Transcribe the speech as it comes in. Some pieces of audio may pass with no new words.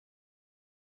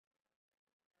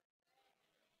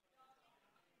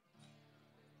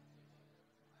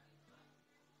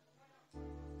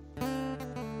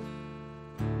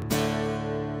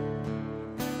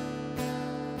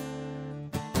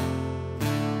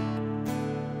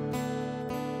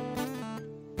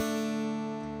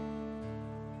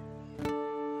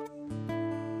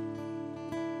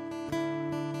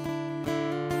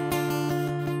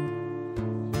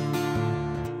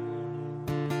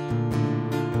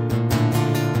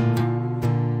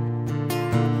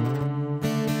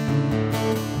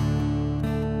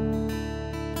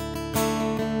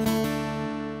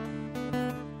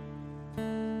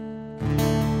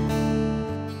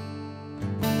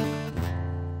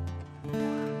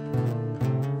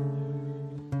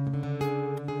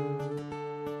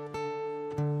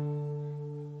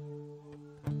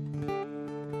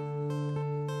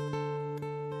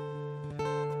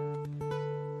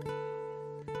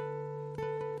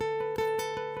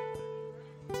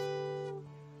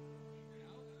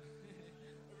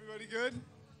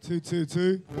Two, two,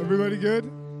 two. Everybody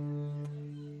good?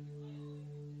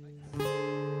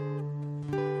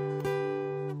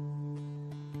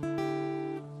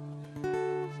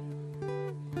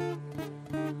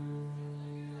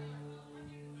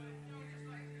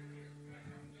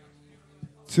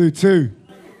 Two, two.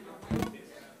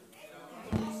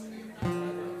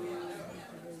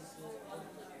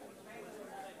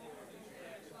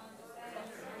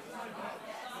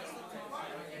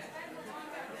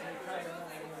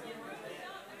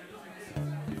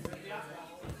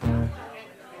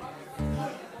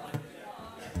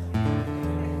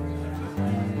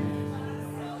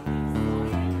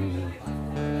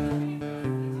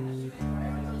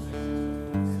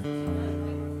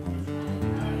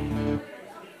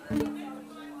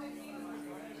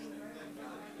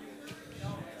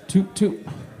 Toot toot.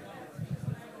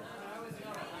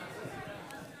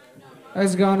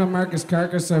 How's it going? I'm Marcus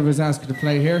Carcas. I was asked to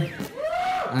play here,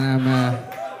 and I'm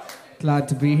glad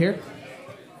to be here.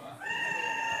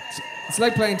 It's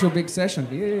like playing to a big session.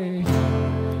 Yay!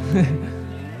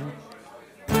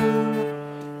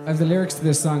 I have the lyrics to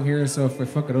this song here, so if I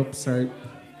fuck it up, sorry.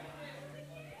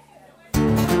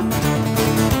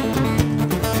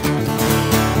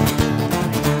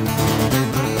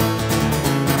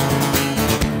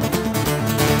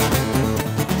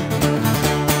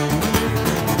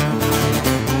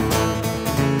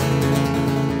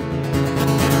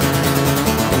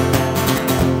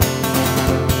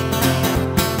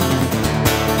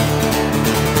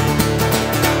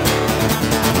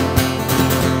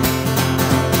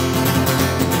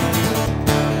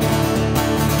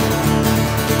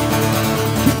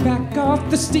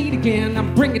 The steed again, I'll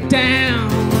bring it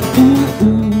down. Ooh,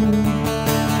 ooh.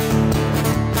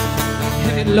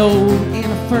 And it low in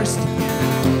a first,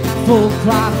 full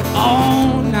throttle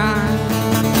all night.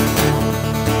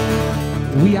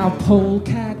 We are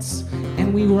polecats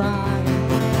and we ride.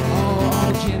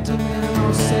 Oh, gentlemen,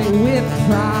 I'll say with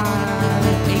pride.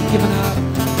 Ain't giving up.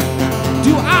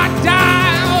 Do I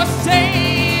die or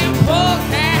say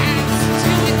polecats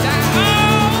till we die?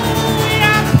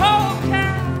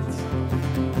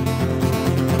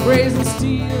 Brazen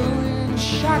steel and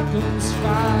shotguns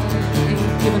fire,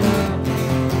 ain't giving up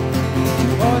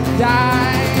or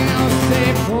die. I'll say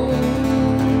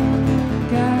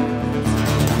guys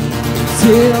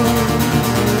till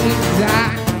we die.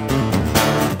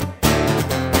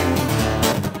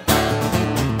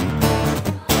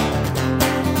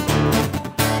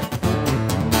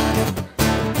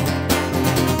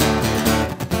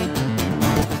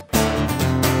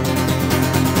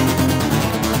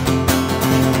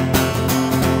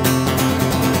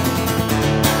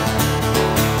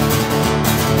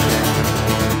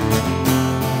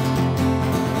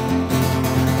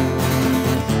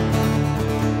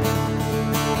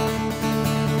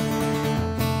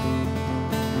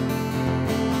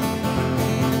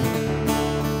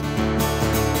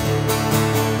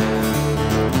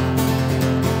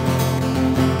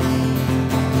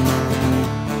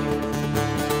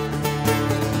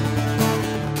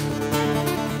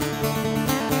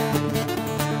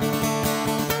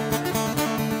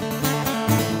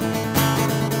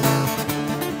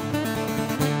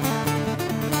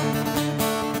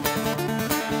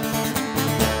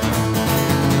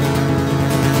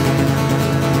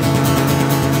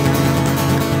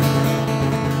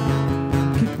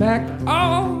 Back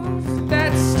off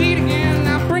that steed again,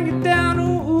 I'll bring it down.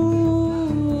 Ooh,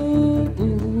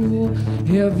 ooh, ooh.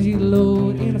 Heavy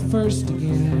load in a first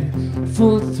again,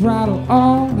 full throttle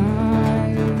all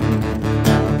night.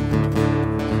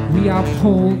 We are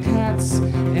polecats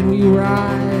and we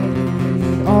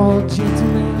ride, all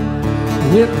gentlemen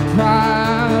with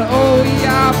pride. Oh, we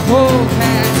are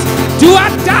polecats. Do I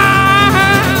die?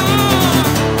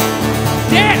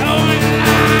 Dead or alive?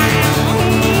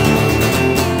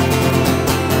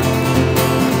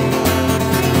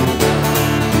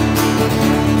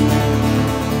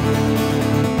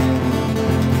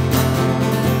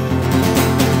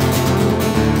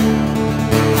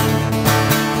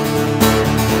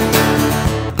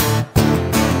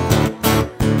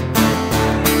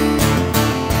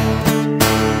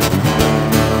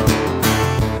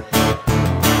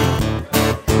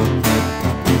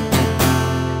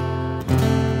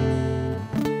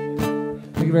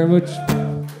 Thank you very much.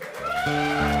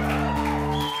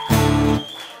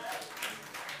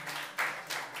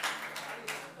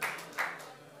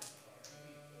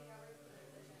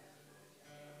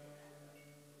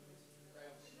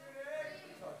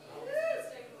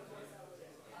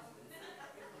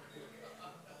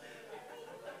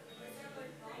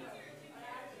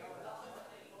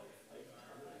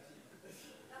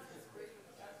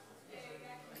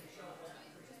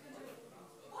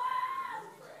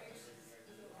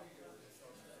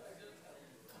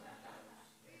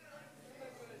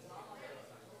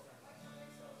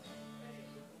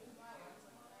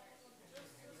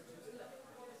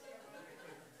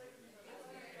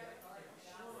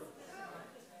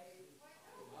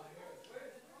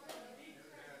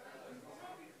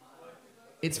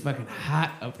 It's fucking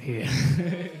hot up here.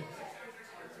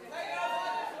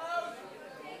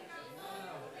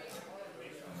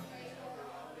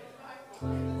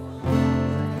 I'm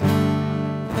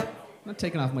not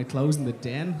taking off my clothes in the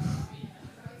den.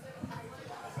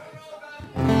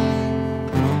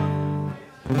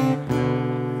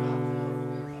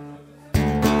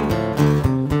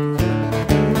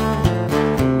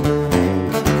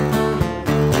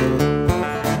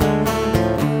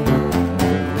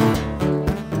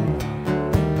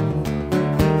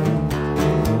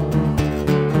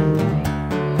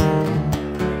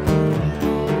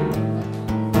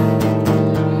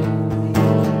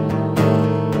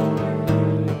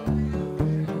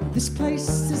 This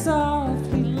place is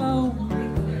awfully lonely.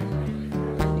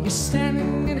 You're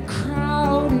standing in a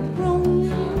crowded room.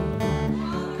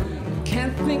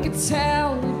 Can't think it's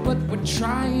hell, but we're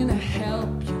trying to help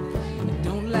you. And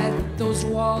don't let those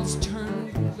walls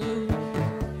turn blue.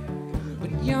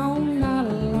 But you're not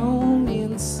alone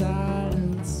in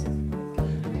silence.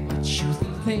 But you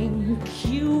think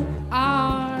you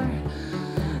are.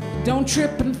 Don't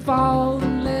trip and fall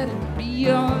and let it be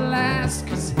your last,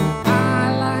 'cause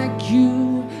I like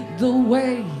you the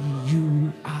way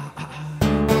you are.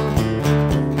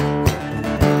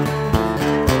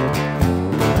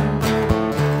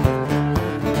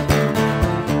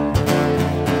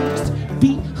 Just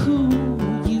be who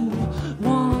you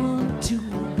want to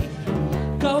be.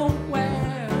 Go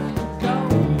where you go.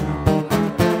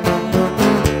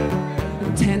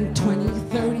 10, 20,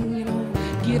 30, you know,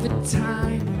 give it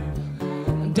time.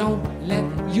 Don't let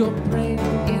your brain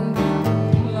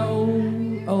implode.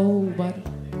 Oh, but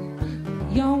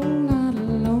you're not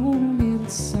alone in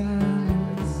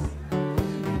silence.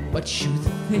 But you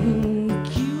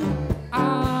think you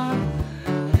are.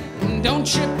 Don't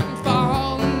trip and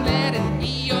fall and let it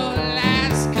be your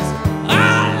last, 'cause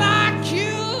I like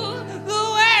you the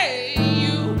way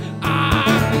you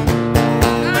are.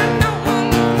 I know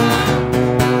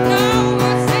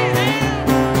what's in it.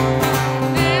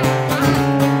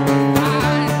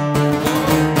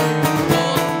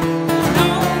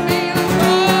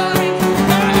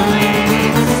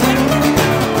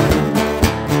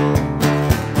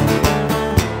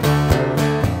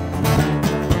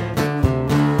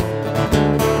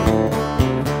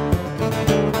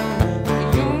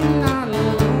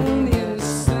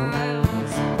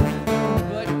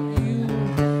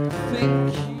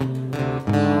 Thank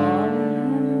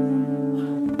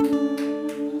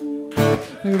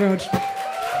you very much.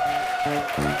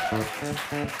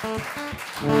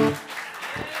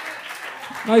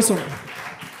 Nice one.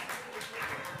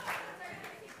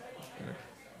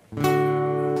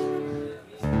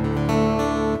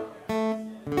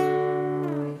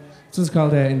 This one's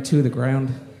called Into the Ground.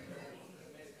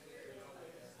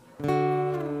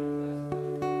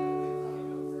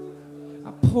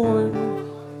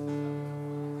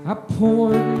 I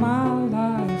poured my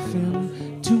life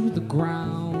into the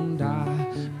ground. I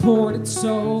poured it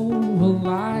so a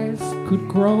life could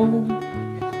grow.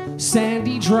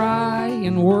 Sandy, dry,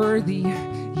 and worthy,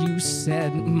 you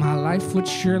said my life would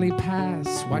surely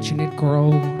pass, watching it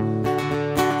grow.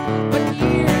 But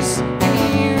years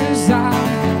and years I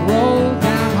rolled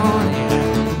down on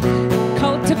it,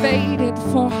 cultivated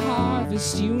for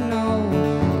harvest, you know.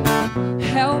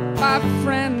 Help by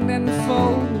friend and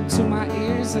foe to my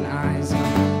ears and eyes.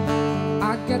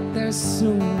 I'll get there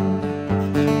soon,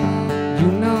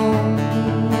 you know.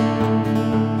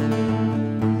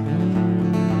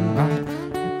 I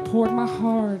poured my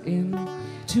heart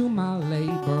into my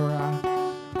labor. I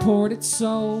poured it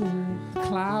so the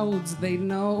clouds they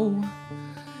know.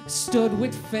 Stood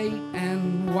with fate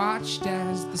and watched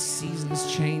as the seasons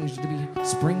changed to be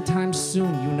springtime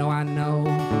soon, you know I know.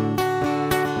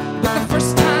 But the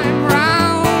first time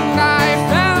round I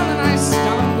fell and I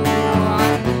stumbled, you know,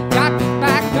 I got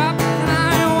back up and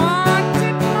I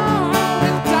wanted more.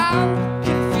 And doubt,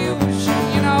 confusion,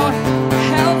 you know,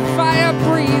 hellfire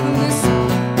breathing, this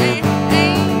ain't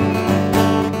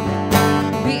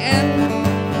the end.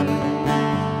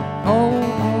 Oh,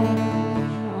 oh,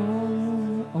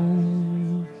 oh,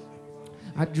 oh.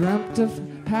 I dreamt of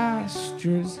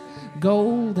pastures,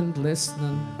 gold and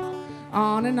glistening,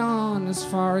 on and on as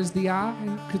far as the eye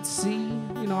could see.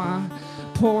 You know, I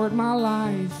poured my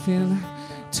life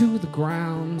into the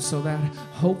ground so that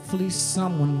hopefully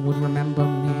someone would remember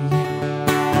me.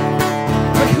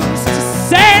 But who's to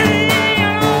say, you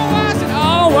know, was it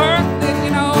all worth it,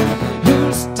 you know?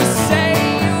 Who's to say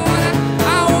when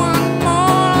I want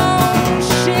more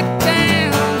shit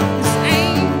down? This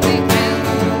ain't the end,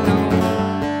 no, no.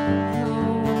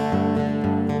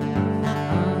 I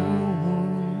want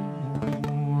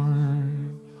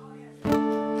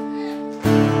more.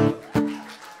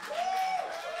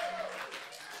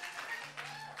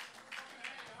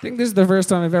 think this is the first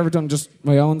time I've ever done just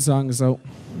my own song, so.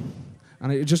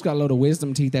 And I just got a load of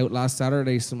wisdom teeth out last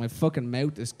Saturday, so my fucking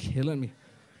mouth is killing me.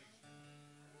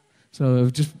 So I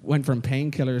just went from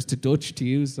painkillers to Dutch to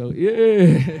use, so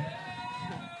yeah.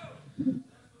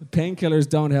 Painkillers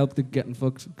don't help the getting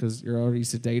fucked because you're already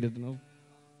sedated enough.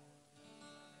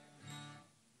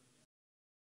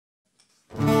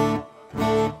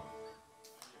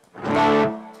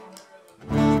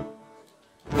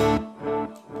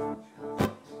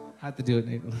 Had to do it,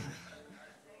 Nathan.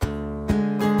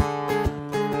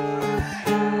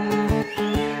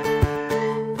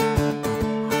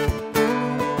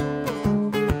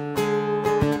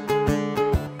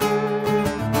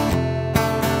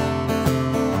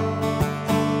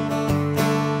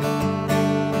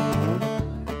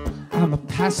 I'm a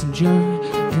passenger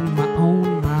in my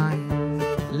own mind.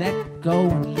 Let go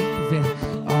and leave it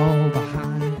all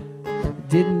behind.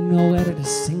 Didn't know whether to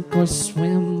sink or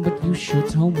swim, but you sure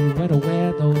told me where to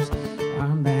wear those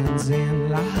armbands. And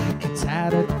like a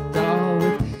tattered doll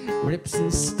with rips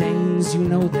and stains, you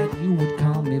know that you would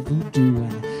call me voodoo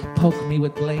and poke me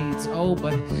with blades. Oh,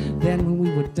 but then when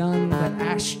we were done, that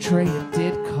ashtray it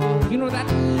did call. You know that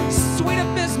sweet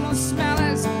abysmal smell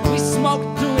as we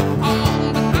smoked through it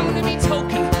all. But I wanna be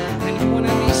token, and you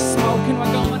wanna be smoking.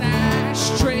 We're going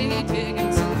ashtray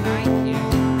digging tonight, yeah.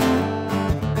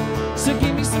 So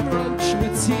give me some roach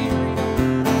material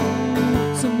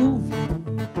to move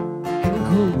and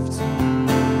groove to.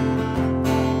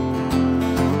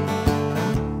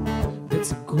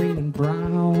 Bits of green and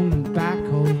brown and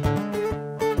tobacco,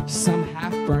 some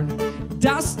half-burned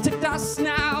dust to dust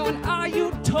now. And are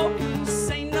you token?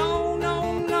 Say no,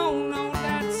 no, no, no,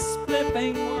 that spliff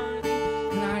ain't worthy,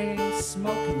 and I ain't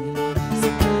smoking, you know. So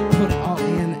put it all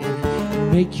in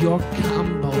and make your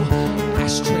combo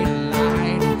ashtray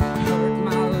line. Hurt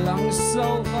my lungs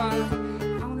so bad,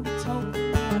 I wanna be token.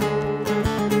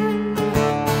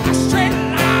 Ashtray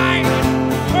line,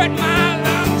 hurt my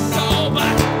lungs so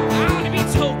bad, I wanna be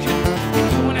token. If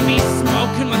you wanna be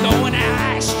smoking, we're going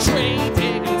ashtray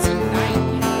digging tonight.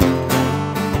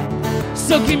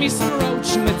 So give me some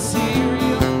roach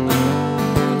material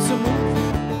to move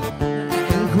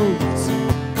and groove to.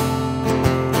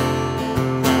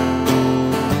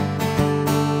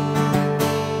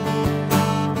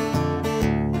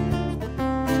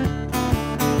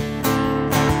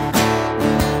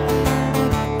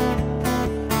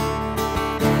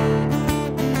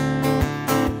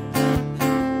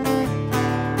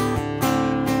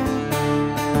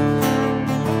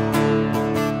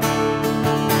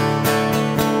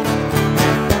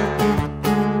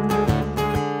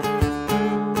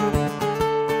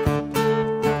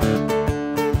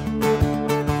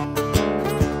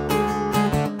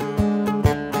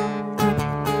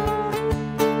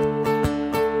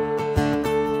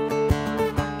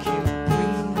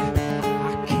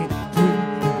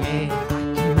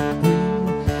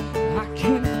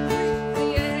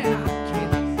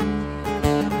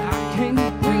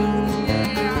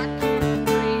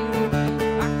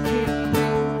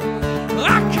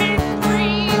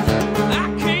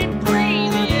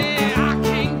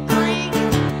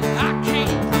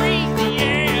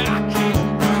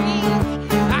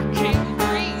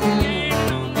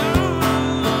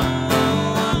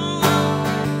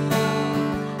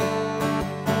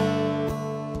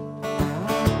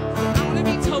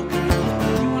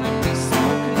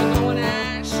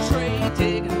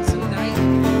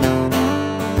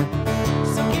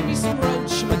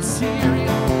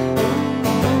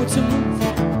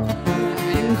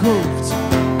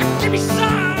 Give me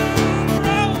some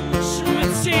roach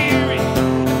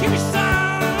material. Give me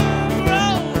some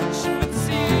roach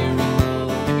material.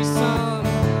 Give me some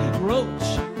roach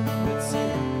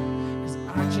material. 'Cause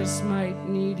I just might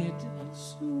need it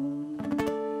soon.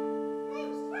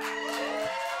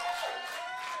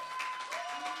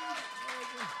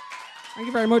 Thank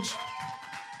you very much.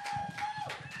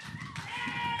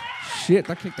 Shit,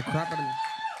 that kicked the crap out of me.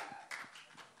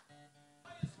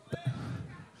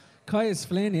 Caius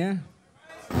Flynn, yeah.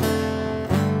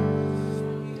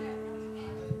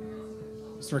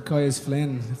 It's for Caius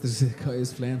Flynn, if this is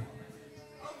Caius Flynn.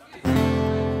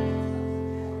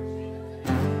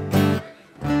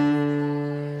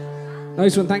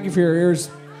 Nice one, thank you for your ears.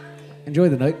 Enjoy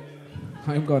the night.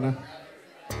 I'm going now.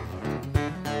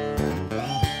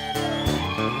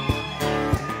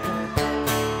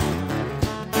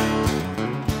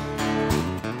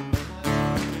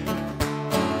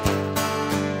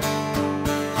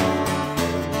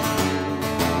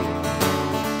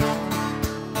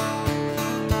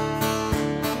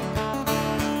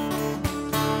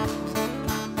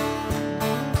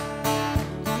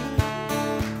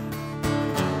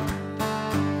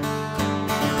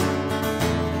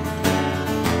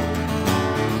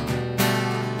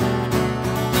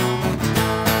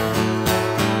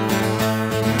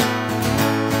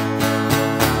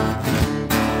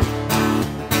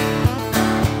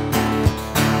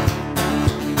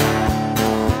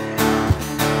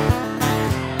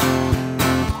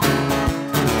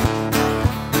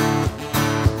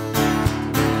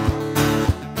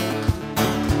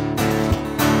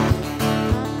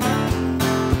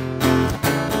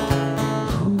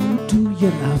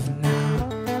 love now?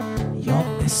 Your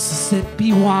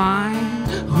Mississippi wine.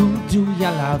 Who do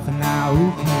you love now?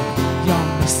 Your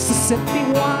Mississippi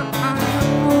wine.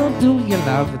 Who do you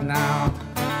love now?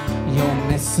 Your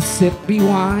Mississippi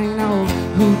wine. Oh,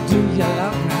 who do you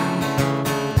love now?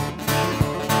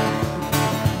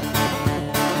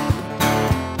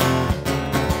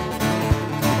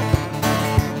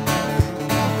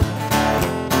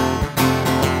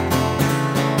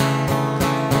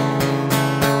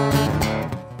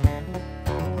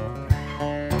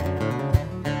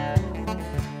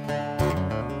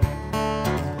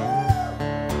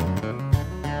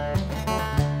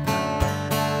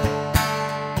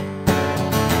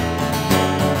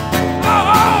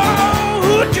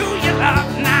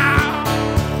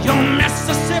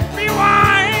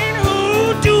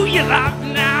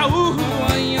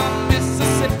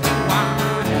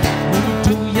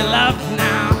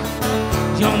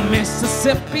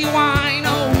 Mississippi wine,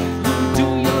 oh, who do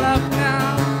you love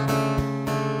now?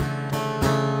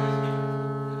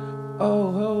 Oh,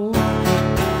 oh.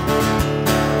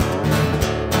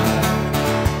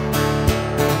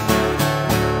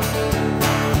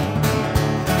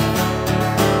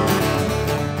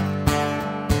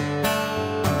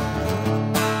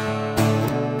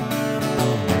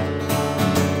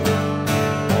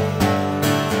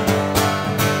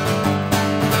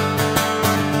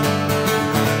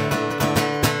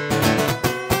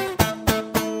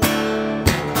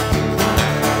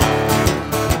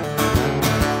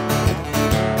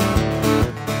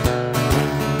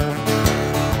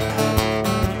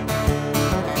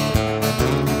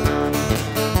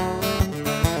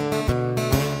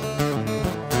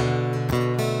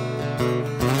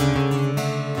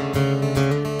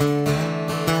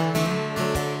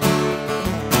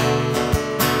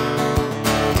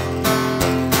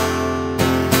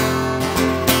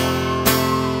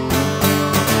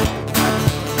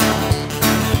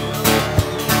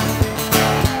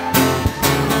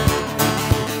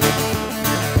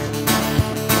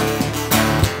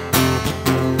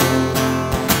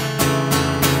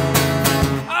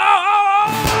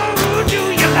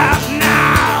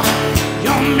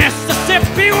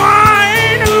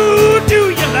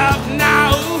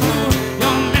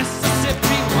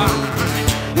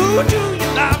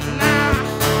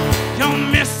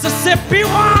 Mississippi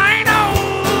wine,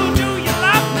 oh, do you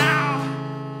love now?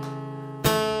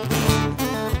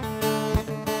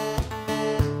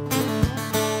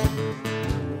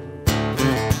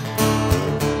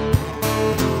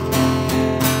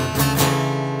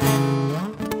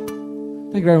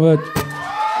 Thank you very much.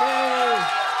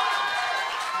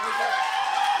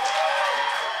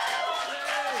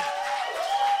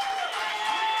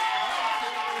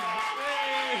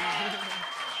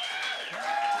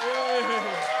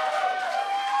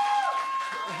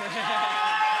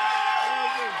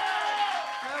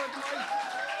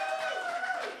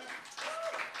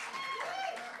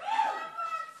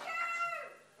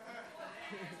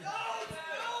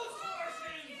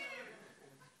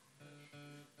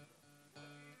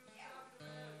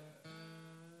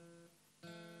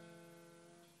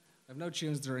 I have no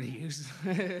tunes to really use.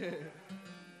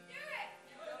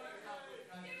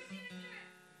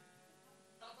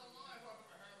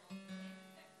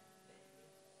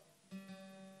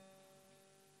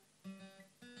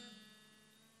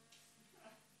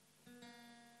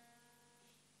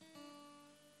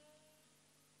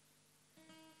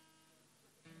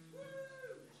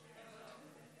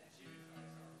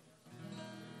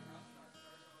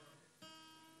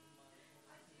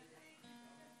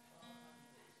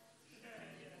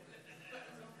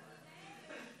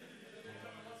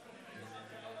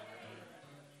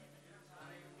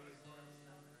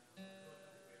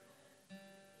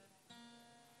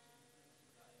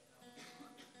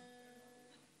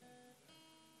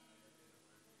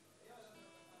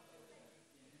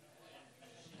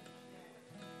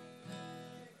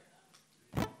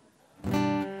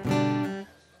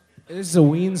 This is a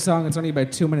Ween song. It's only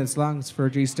about 2 minutes long. It's for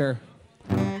a G-Star.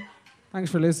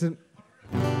 Thanks for listening.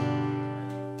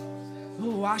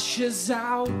 Washes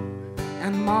out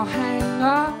and I'll hang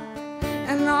up,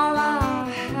 and all I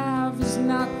have is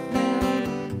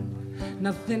nothing.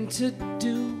 Nothing to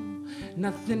do,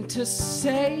 nothing to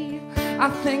say. I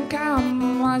think I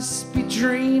must be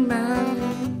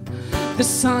dreaming. The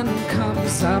sun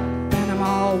comes up and I'm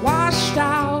all washed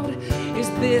out. Is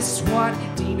this what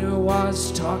Dina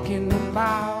was talking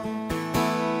about?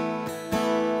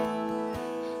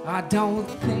 I don't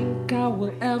think I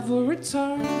will ever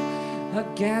return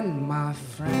again, my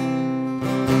friend.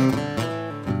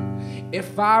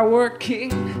 If I were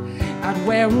king, I'd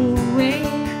wear a ring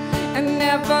and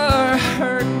never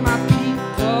hurt my people.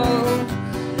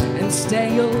 and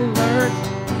stay alert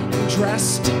and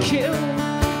dress to kill.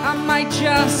 I might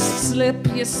just slip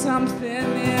you something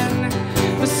in.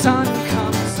 The sun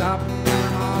comes up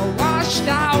and all washed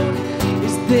out.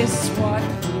 Is this what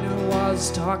Nina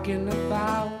was talking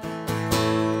about?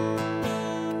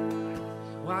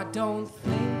 Well, I don't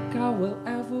think I will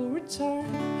ever return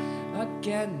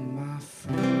again, my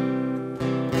friend.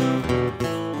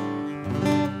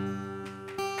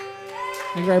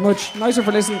 Thank you very much. Nicer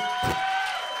for listening.